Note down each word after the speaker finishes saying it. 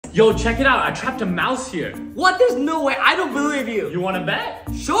Yo, check it out. I trapped a mouse here. What? There's no way. I don't believe you. You want to bet?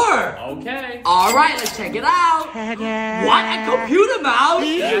 Sure. Okay. All right, let's check it out. What? A computer mouse?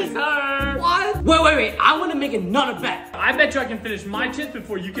 Yes, sir. What? Wait. I want to make another bet. I bet you I can finish my chips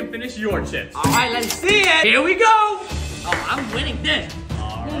before you can finish your chips. All right, let's see it. Here we go. Oh, I'm winning this.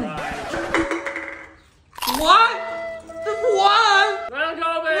 All right. What? Just one. Let's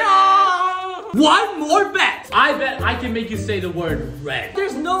go, baby. No. One more bet. I bet I can make you say the word red.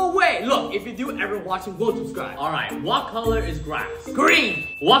 There's no way. Look, if you do, everyone watching will subscribe. All right. What color is grass? Green.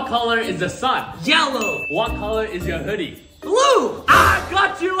 What color is the sun? Yellow. What color is your hoodie? Blue. I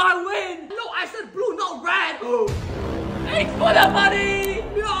got you. I win. No, I said blue, not red. Oh. Thanks for the money.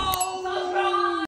 No.